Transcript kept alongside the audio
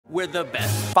We're the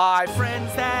best 5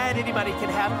 friends that anybody can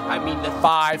have. I mean the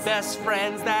 5 best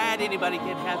friends that anybody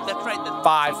can have. That's right, the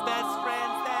 5 best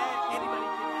friends that anybody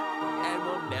can have. And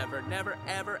we'll never, never,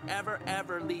 ever, ever,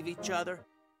 ever leave each other.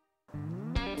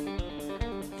 Alright,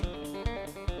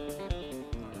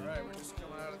 we're just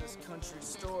coming out of this country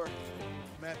store.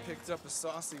 Matt picked up a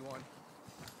saucy one.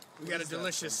 We got a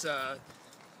delicious, I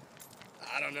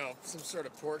don't know, some sort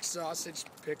of pork sausage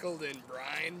pickled in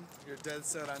brine. You're dead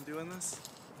set on doing this?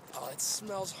 Oh, it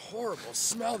smells horrible.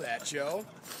 Smell that, Joe.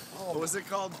 Oh, what was it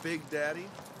called? Big Daddy?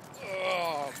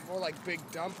 Oh, more like Big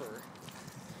Dumper.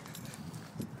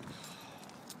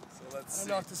 So let's see. I don't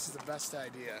know if this is the best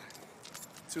idea.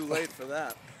 Too late for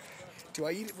that. Do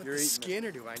I eat it with the skin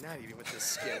or do I not eat it with the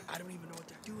skin? I don't even know what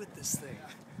to do with this thing.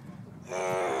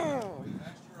 Oh.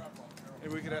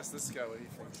 Maybe we could ask this guy what he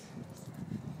thinks.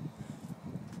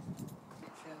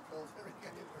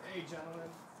 Hey, gentlemen.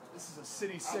 This is a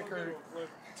city sicker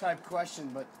type question,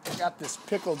 but I got this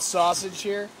pickled sausage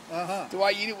here. Do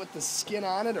I eat it with the skin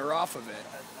on it or off of it?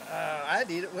 I'd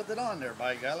eat it with it on there,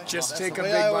 by golly. Just That's take the a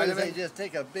way big I bite always of it? say, just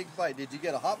take a big bite. Did you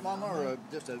get a hot mama or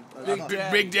just a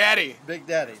Big Daddy. Big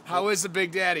Daddy. How is the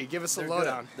Big Daddy? Give us a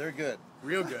lowdown. They're good.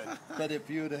 Real good. But if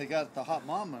you'd have got the hot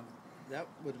mama, that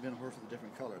would have been a horse with a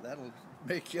different color. That'll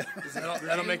make you.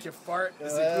 That'll make you fart.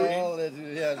 Is it well,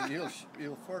 yeah,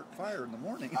 you'll fart fire in the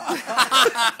morning.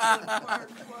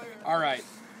 All right.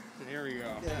 Here we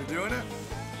go. Yeah. You're doing it?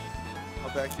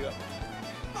 I'll back you up.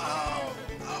 Oh,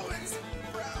 it's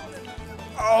brown.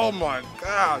 Oh my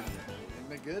God.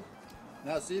 Isn't it good?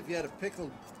 Now see if you had a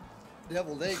pickled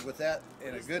deviled egg with that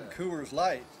and a good Coors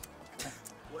Light.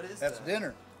 What is That's that?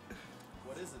 dinner.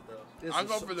 What is it though? I'll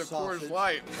go for the Coors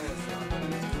Light.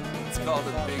 It's called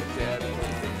a Big Daddy.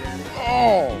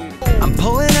 Oh. I'm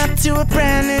pulling up to a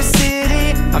brand new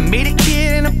city. I meet a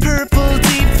kid in a purple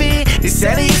DV. He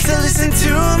said he used to listen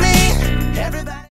to